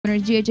Winner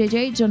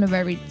GHHH on the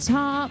very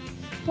top.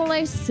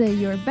 Place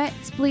your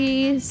bets,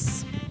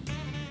 please.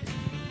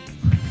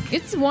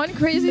 It's one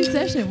crazy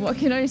session. What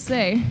can I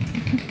say?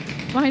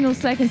 Final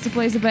seconds to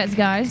place the bets,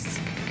 guys.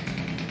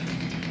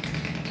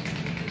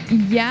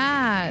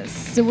 Yes.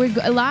 So we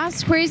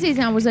last crazy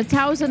time was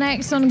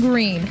 1000x on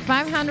green,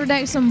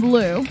 500x on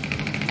blue,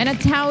 and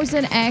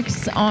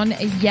 1000x on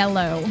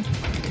yellow.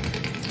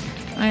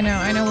 I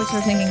know what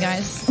you're thinking,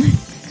 guys.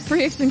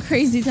 3x and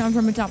crazy time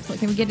from a top slot.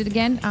 Can we get it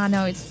again? Ah,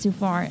 no, it's too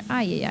far.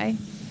 Ay.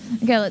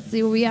 Okay, let's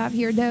see what we have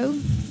here, though.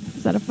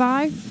 Is that a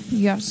 5?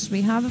 Yes,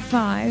 we have a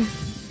 5.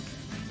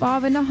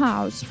 5 in the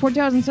house.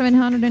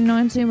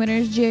 4,719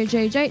 winners.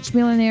 GHHH,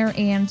 Millionaire,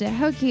 and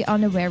Hookie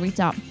on the very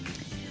top.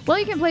 Well,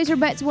 you can place your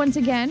bets once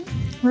again.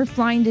 We're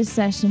flying this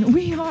session.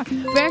 We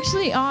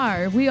actually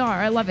are. We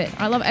are. I love it.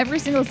 I love every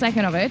single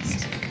second of it.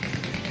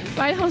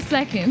 Final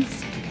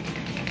seconds.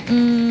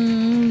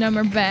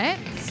 Number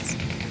bets.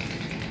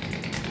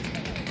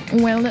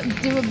 Well, let's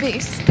do a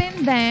big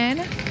spin then.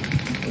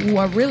 Ooh,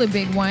 a really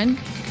big one.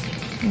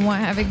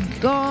 What have we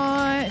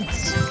got?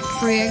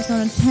 3x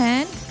on a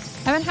 10.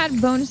 Haven't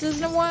had bonuses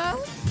in a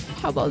while.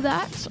 How about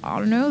that? I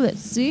don't know. Let's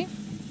see.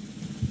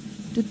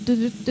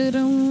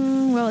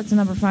 Well, it's a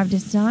number 5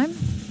 this time.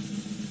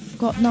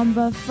 Got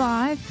number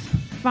 5.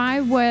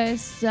 5 was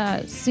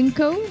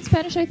cinco in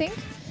Spanish, I think.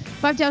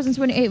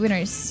 5,028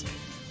 winners.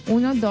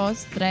 1, 2,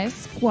 3,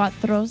 4.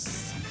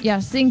 Yeah,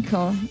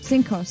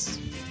 cincos.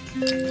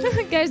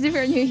 Guys, if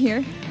you're new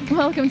here,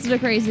 welcome to the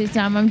crazy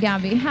time. I'm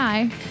Gabby.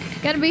 Hi.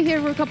 Gonna be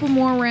here for a couple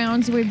more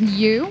rounds with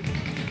you.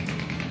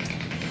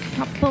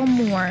 Couple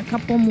more.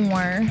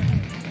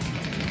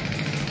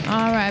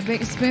 All right,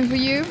 big spin for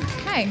you.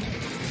 Hey.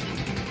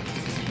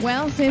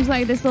 Well, seems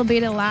like this will be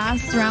the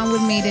last round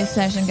with me this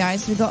session,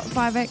 guys. We got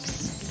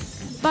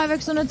 5x.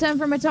 5x on a 10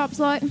 from a top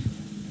slot.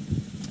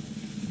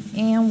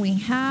 And we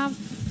have...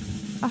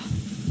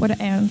 what an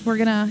end. We're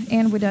gonna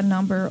end with a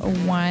number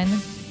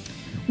 1.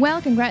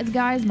 Well, congrats,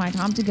 guys. My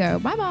time to go.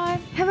 Bye-bye.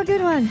 Have a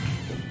good one.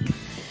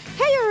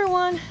 Hey,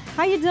 everyone.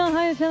 How you doing?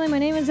 How you feeling? My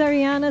name is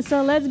Ariana.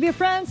 So let's be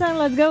friends and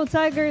let's go,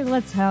 Tigers.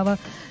 Let's have a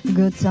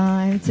good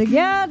time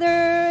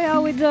together.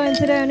 How we doing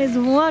today on this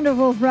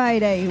wonderful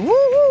Friday?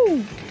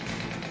 Woo-hoo!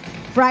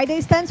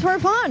 Friday stands for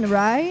fun,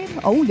 right?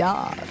 Oh,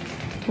 yeah.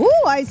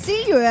 Ooh, I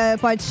see you,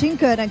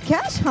 Pachinko and a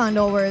cash hand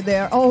over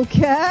there.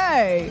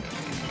 Okay.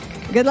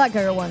 Good luck,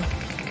 everyone.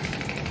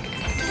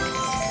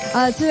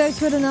 2x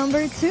for the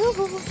number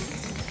 2.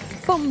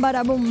 Boom,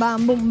 bada, boom,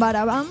 bam, boom,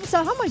 bada, bam.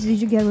 So how much did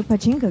you get with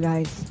Pachinko,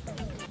 guys?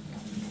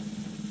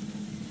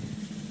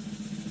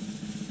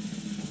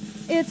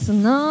 It's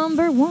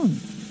number 1.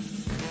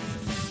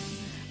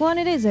 1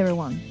 it is,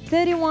 everyone.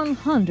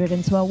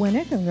 3,112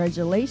 winner.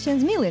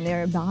 Congratulations,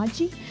 Millionaire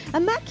Baji.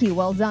 And Maki,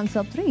 well done,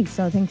 sub 3.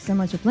 So thanks so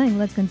much for playing.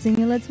 Let's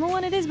continue. Let's move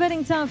on. It is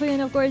betting time for you.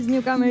 And of course,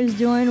 newcomers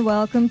join.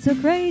 Welcome to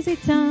Crazy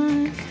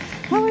Time.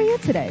 How are you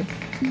today?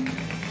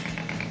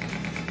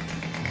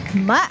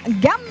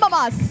 Gamba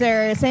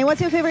Master saying, what's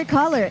your favorite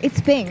color?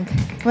 It's pink.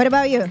 What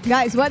about you?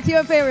 Guys, what's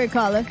your favorite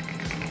color?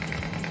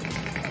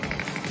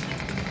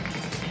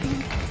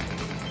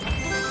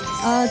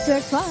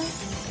 2x5.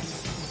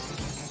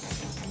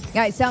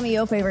 Guys, tell me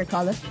your favorite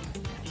color.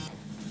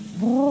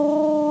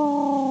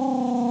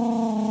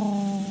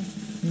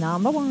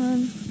 Number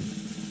 1.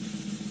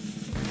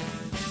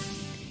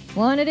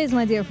 1 it is,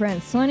 my dear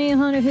friends.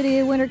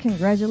 2,158 winner.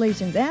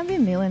 Congratulations. Abby,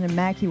 Millen, and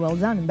Mackie, well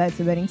done. And back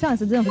to betting time.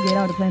 So don't forget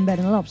how to play and bet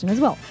an option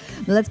as well.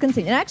 But let's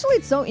continue. And actually,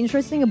 it's so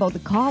interesting about the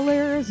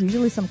colors.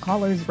 Usually some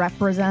colors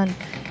represent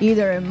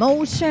either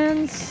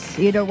emotions,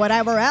 either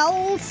whatever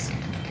else.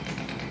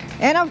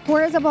 And of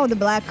course, about the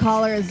black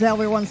colors,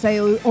 everyone say,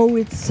 oh,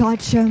 it's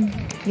such a,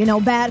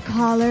 bad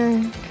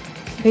color.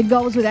 It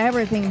goes with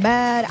everything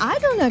bad. I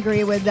don't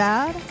agree with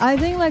that. I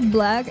think like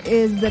black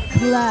is the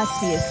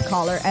classiest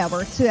color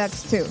ever,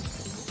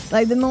 2x2.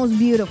 Like the most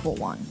beautiful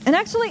one. And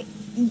actually,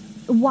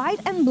 white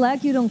and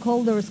black, you don't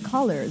call those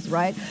colors,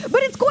 right?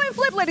 But it's coin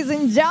flip, ladies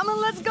and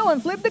gentlemen. Let's go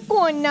and flip the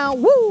coin now.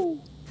 Woo!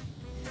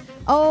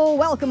 Oh,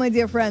 welcome, my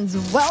dear friends.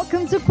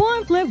 Welcome to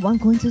coin flip. 1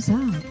 coin, 2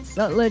 sides.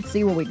 So let's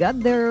see what we got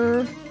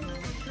there.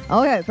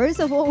 Okay, first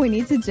of all, we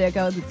need to check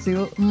out the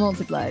 2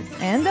 multiplies.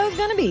 And that's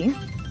gonna be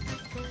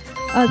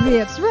a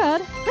 3x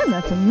red, and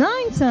that's a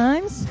 9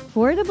 times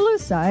for the blue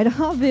side.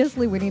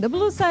 Obviously, we need a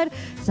blue side,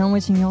 so I'm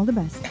wishing you all the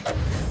best.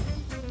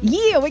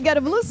 Yeah, we got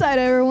a blue side,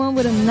 everyone,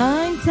 with a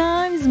 9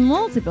 times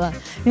multiply.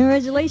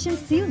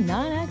 Congratulations to you.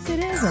 9x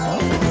it is, and I'll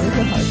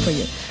work hard for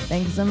you.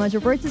 Thank you so much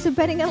for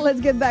participating, and let's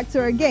get back to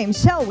our game,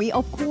 shall we?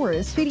 Of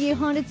course,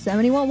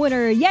 5,871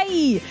 winner.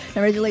 Yay!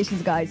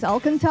 Congratulations, guys.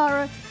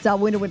 Alcantara, top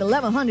winner with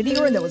 1,100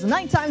 euro. That was a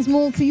 9 times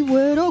multi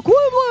with a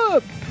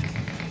quadruple.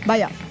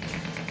 Bye.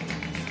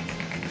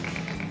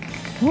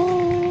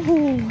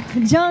 Oh,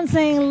 John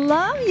saying,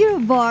 love you,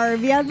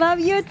 Barbie. I love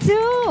you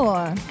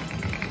too.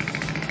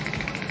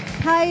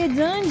 How you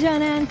doing,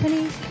 John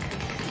Anthony?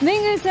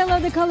 Mingus, I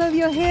love the color of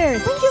your hair.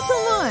 Thank you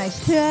so much.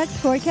 2x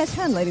for cash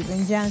hand, ladies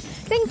and gents.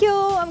 Thank you.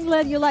 I'm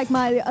glad you like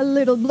my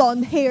little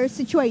blonde hair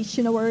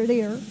situation over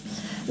there.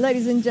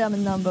 Ladies and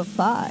gentlemen, number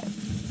 5.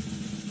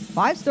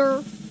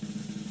 5-star.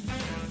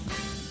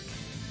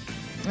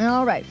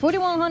 All right,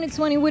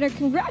 4,120 winner.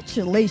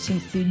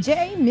 Congratulations to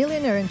Jay,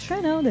 Millionaire, and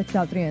Treno. The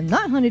top 3 and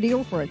 900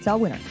 euro for a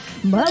top winner.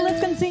 But let's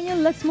continue.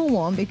 Let's move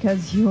on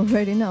because you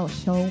already know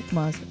show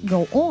must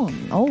go on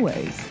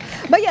always.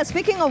 But yeah,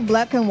 speaking of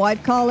black and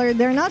white color,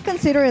 they're not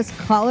considered as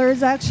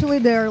colors actually.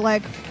 They're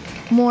like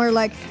more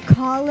like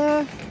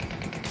color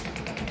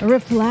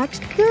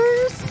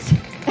reflectors.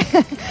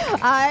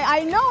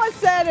 I know I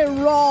said it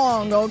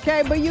wrong,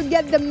 okay? But you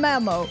get the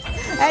memo.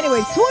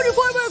 Anyways,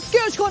 25 minutes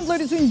cash hunt,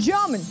 ladies and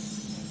gentlemen.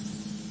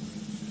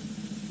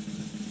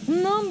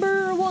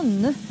 Number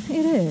 1,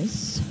 it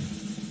is.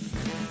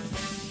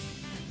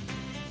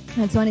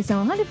 That's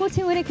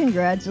 2714 winning.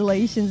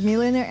 Congratulations,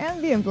 Millionaire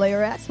and BM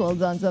Player X. Well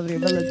done, somebody.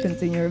 But let's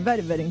continue.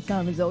 Everybody betting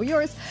time is all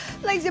yours.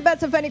 Lazy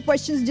bets, if any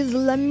questions, just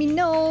let me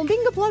know.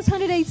 Bingo Plus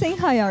 108 saying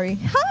hi, Ari.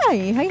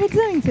 Hi, how you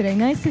doing today?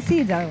 Nice to see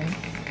you, darling.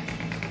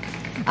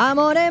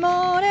 Amore,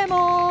 amore,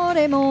 amore,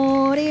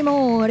 amore,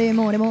 amore,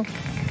 amore, amore.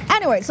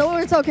 Anyway, so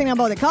we're talking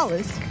about the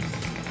colors.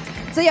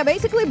 So yeah,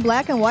 basically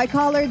black and white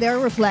color, they're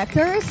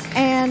reflectors.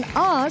 And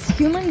us,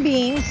 human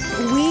beings,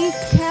 we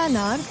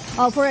cannot,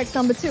 for X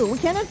number 2, we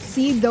cannot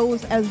see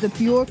those as the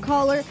pure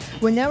color.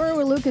 Whenever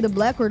we look at the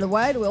black or the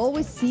white, we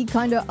always see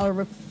kind of a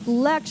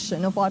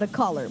reflection of other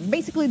color.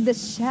 Basically the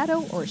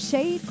shadow or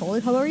shade, call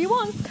it however you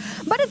want.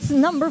 But it's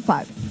number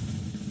 5.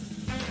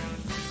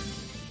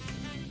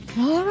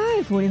 All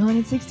right,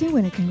 4,160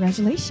 winner.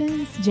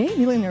 Congratulations, Jay,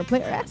 Millionaire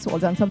Player X. Well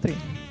done, top 3.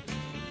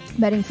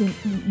 Betting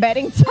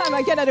time.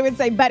 I cannot even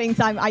say betting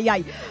time.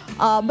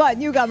 But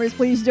newcomers,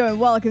 please join.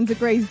 Welcome to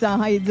Crazy Time.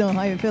 How you doing?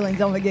 How you feeling?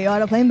 Don't forget, you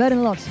are playing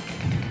betting lots.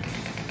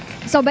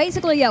 So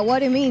basically, yeah,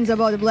 what it means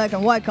about the black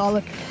and white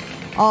color.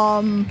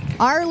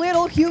 Our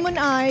little human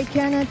eye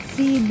cannot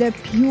see the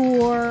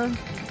pure,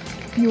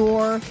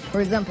 for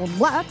example,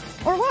 black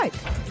or white.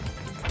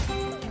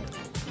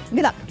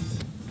 Good luck.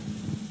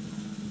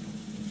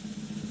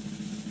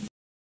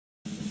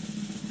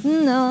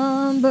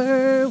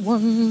 Number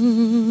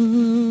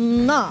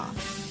 1.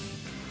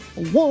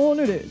 1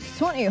 it is.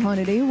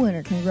 2,800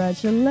 winner.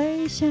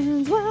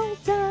 Congratulations. Well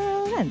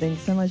done. And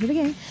thanks so much for the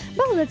game.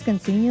 But let's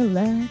continue.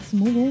 Let's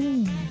move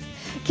on.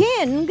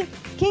 King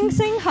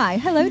saying hi.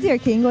 Hello, dear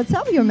King. What's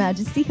up, Your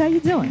Majesty? How you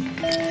doing?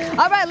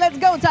 All right, let's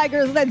go,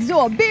 Tigers. Let's do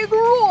a big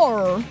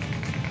roar.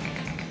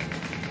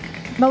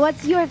 But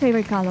what's your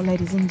favorite color,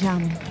 ladies and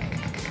gentlemen?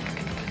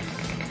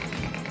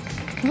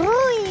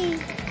 Hi.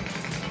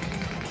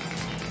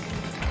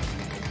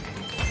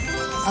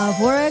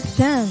 Forex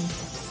 10.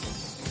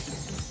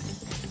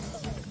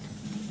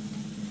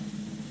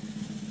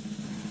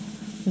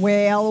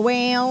 Well.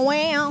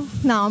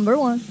 Number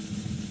 1.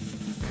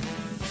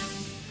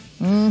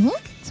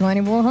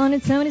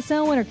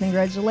 2,477 winner.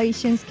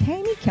 Congratulations,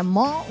 Kami,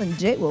 Kamal, and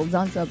Jay. Well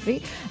done, top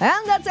 3.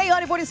 And that's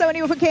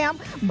 847 for Cam.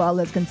 But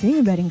let's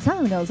continue betting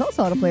time. That was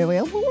also how to play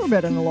available. Or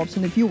bet on the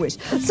option if you wish.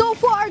 So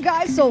far,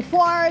 guys,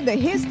 the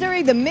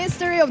history, the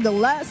mystery of the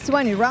last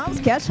 20 rounds,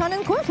 cash hunt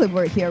and coin flip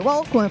were here.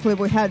 Well, coin flip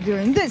we had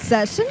during this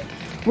session,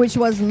 which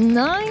was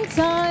 9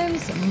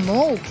 times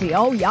multi.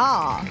 Oh,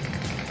 yeah.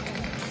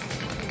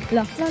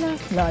 La, la, la,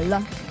 la,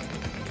 la.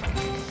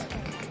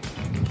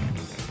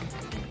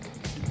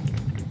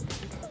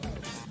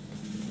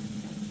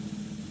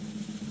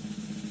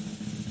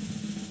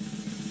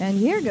 And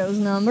here goes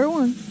number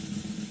 1.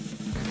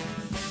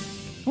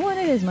 What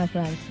it is, my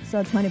friends.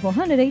 So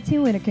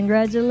 2,418 winner.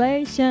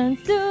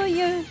 Congratulations to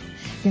you.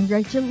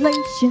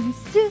 Congratulations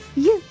to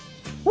you.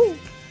 Woo.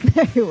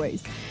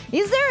 Anyways,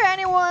 is there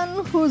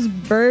anyone whose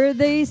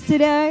birthday is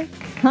today?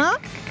 Huh?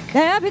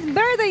 Happy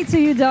birthday to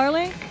you,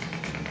 darling.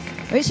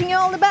 Wishing you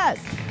all the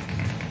best.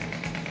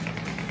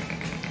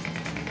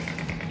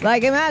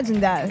 Like, imagine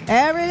that.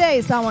 Every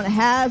day someone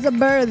has a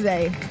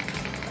birthday.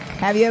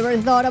 Have you ever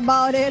thought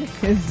about it?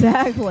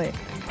 Exactly.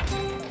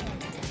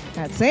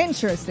 That's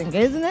interesting,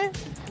 isn't it?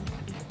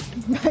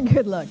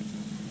 Good luck.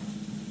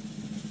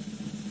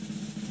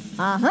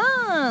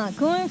 Aha!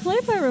 Coin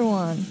flip,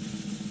 everyone.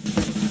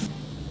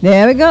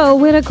 There we go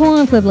with a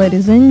coin flip,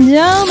 ladies and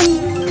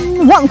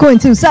gentlemen. 1 coin,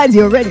 2 sides,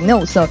 you already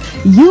know. So,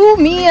 you,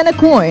 me, and a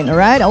coin, all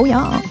right? Oh,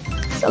 yeah.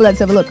 So, let's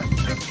have a look.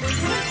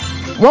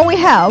 What we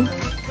have.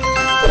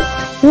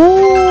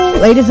 Ooh,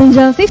 ladies and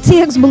gentlemen,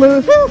 50x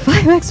blue,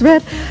 5x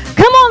red.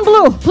 Come on,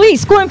 blue.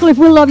 Please, coin flip.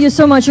 We love you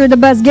so much. You're the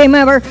best game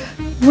ever.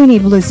 We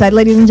need blue side,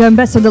 ladies and gentlemen.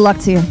 Best of the luck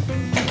to you.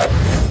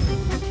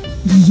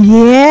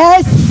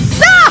 Yes!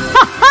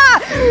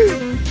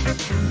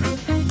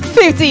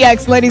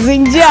 50x, ladies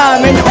and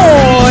gentlemen.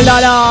 Oh, la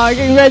la.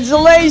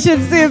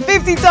 Congratulations to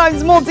 50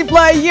 times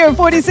multiplier here.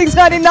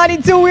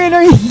 4,692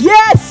 winner.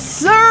 Yes,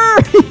 sir.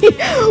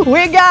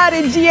 We got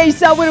it. GH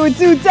Subway with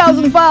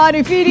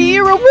 2,550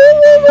 euro. Woo,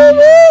 woo, woo,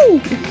 woo.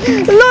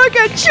 Look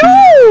at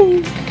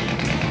you.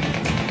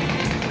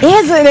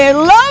 Isn't it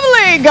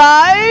lovely,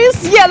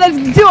 guys? Yeah, let's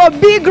do a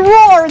big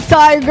roar,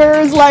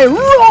 Tigers. Like,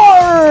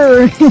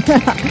 roar.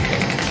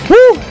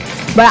 Woo.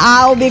 But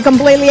I'll be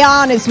completely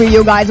honest with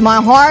you guys.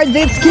 My heart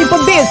did skip a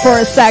bit for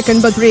a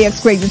second, but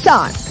 3x crazy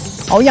time.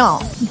 Oh, yeah.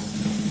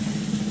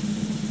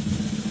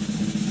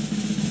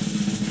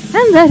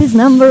 And that is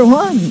number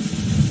 1.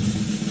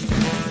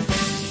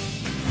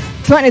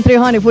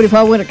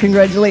 2,345 winner.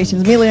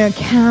 Congratulations. Millionaire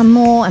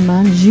Camel and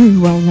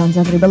Manju. Well done,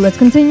 everybody. But let's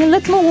continue.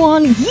 Let's move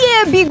on.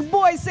 Yeah, big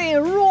boy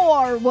saying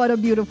roar. What a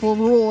beautiful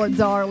roar,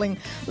 darling.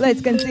 Let's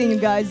continue,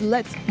 guys.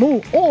 Let's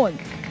move on.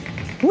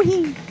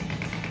 Wee.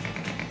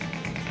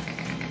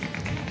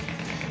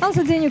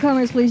 Also, to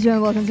newcomers, please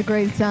join. Welcome to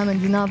Crazy Time and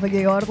do not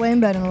forget your playing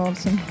betting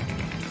option.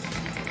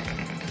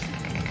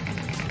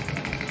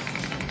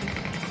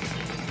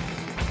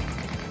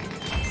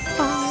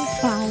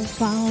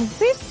 Foul,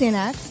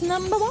 15x,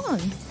 number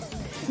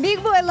 1.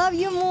 Big boy, love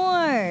you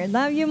more.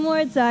 Love you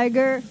more,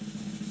 Tiger.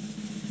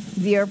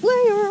 Dear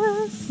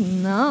players,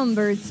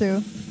 number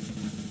 2.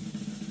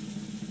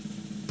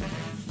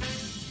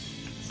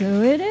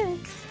 So it is.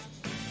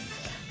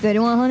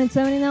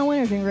 3,179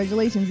 winner.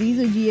 Congratulations,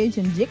 Izo, GH,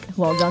 and Jick.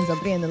 Well done,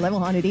 Sabri, and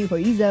 1,100 for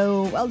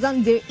Izo. Well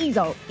done, dear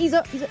Izo.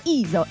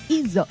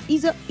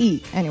 Izo,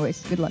 E.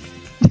 Anyways, good luck.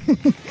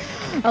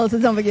 Also,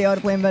 don't forget how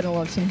to play in betting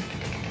option.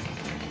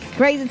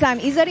 Crazy Time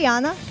is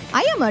Ariana.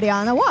 I am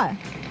Ariana. What?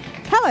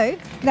 Hello,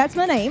 that's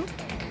my name.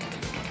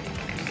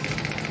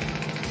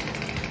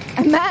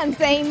 A man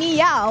saying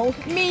meow.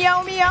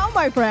 Meow, meow,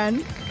 my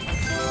friend.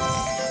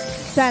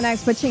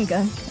 10x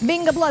Pachinka.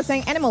 Binga Plus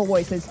saying animal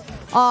voices.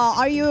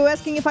 Are you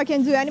asking if I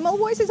can do animal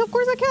voices? Of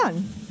course I can.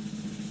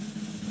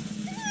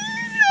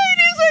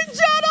 Ladies and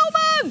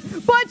gentlemen,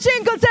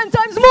 Pachinko 10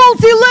 times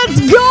multi, let's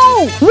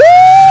go! Woo!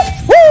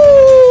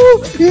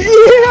 Woo!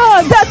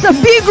 Yeah, that's a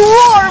big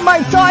roar,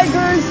 my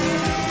tigers.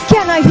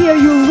 Can I hear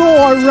you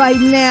roar right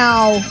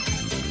now?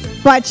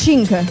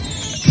 Pachinko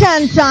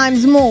 10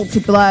 times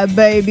multiplier,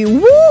 baby.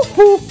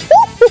 Woo-hoo!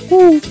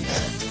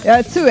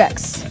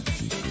 2x.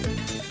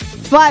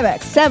 5x,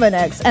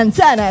 7x, and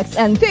 10x,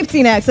 and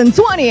 15x, and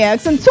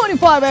 20x, and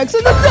 25x,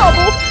 and a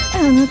double,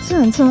 and a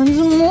 10 times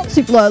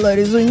multiplier,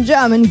 ladies and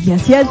gentlemen.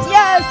 Yes, yes,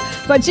 yes.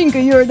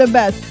 Pachinko, you're the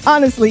best.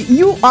 Honestly,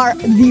 you are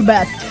the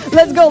best.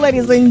 Let's go,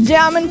 ladies and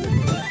gentlemen.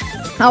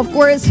 Of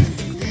course,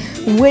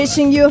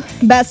 wishing you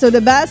best of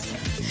the best.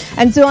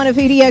 And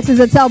 250x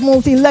is a top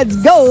multi. Let's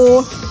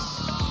go.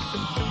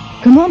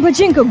 Come on,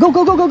 Pachinko. Go,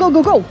 go, go, go, go,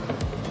 go, go.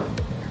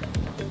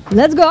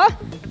 Let's go.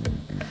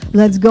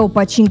 Let's go,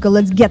 Pachinko.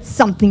 Let's get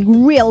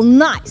something real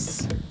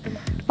nice.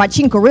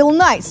 Pachinko, real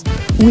nice.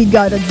 We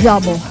got a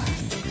double.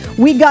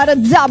 We got a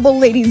double,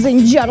 ladies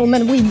and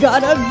gentlemen. We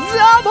got a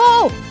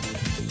double.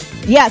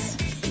 Yes.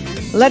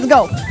 Let's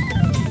go.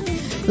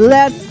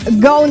 Let's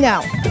go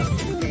now.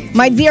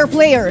 My dear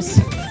players.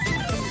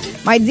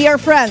 My dear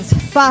friends.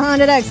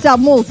 500x top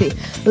multi.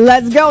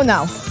 Let's go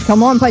now.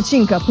 Come on,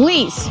 Pachinko,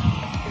 please.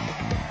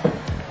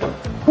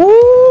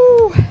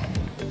 Woo.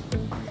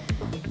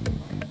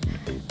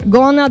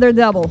 Go another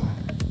double.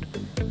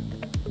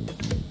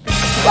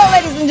 Well,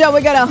 ladies and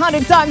gentlemen, we got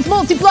 100 times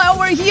multiply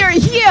over here.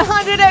 Yeah,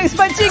 100x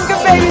Pachinko,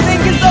 baby.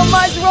 Thank you so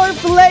much for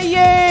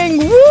playing.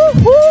 Woo,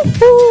 woo,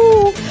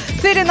 woo.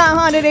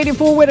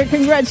 3,984 winner.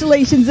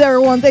 Congratulations,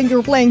 everyone. Thank you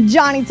for playing.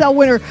 Johnny top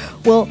winner.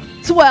 Well,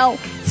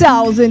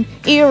 12,000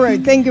 euro.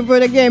 Thank you for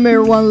the game,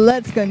 everyone.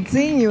 Let's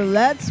continue.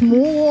 Let's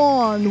move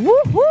on.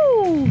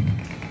 Woohoo!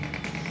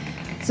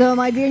 So,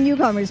 my dear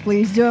newcomers,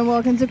 please join.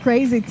 Welcome to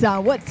Crazy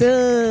Town. What's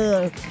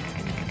up?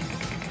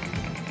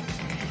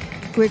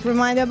 Quick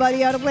reminder about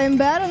how to play in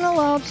betting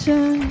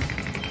option.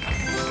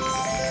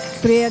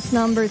 3x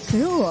number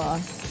 2.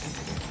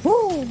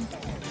 Woo!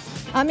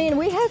 I mean,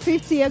 we had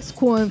 50x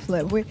coin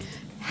flip. We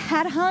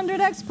had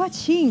 100x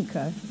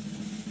Pachinko.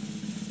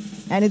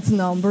 And it's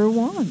number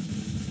 1.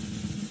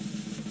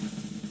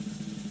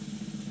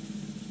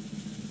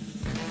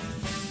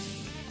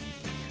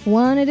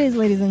 One it is,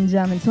 ladies and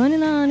gentlemen.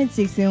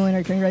 2960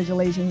 winner.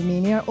 Congratulations,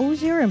 Minia,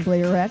 Ogier, and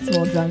Player X.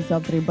 Well done,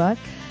 sub 3 but.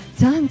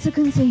 Time to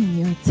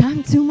continue.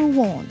 Time to move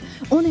on.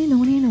 On and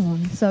on and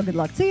on. So good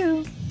luck to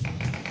you.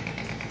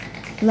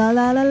 La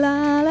la la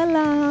la la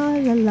la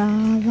la la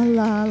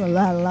la la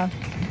la la.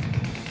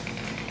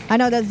 I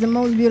know that's the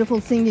most beautiful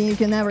singing you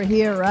can ever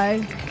hear,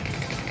 right?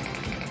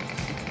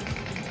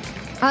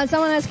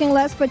 Someone asking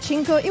last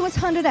Pachinko. It was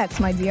 100x,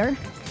 my dear.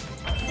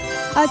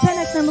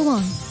 10x number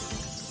 1.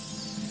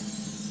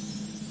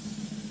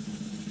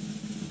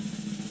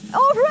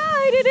 All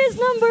right, it is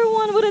number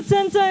 1 with a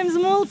 10 times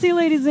multi,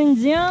 ladies and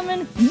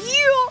gentlemen.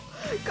 Yeah!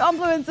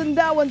 Compliments on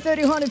that one.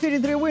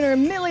 3,153 winner,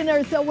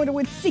 millionaire cell winner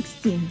with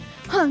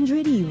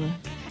 1,600 euro.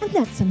 And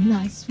that's a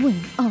nice win.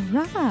 All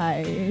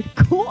right,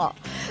 cool.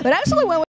 But actually, when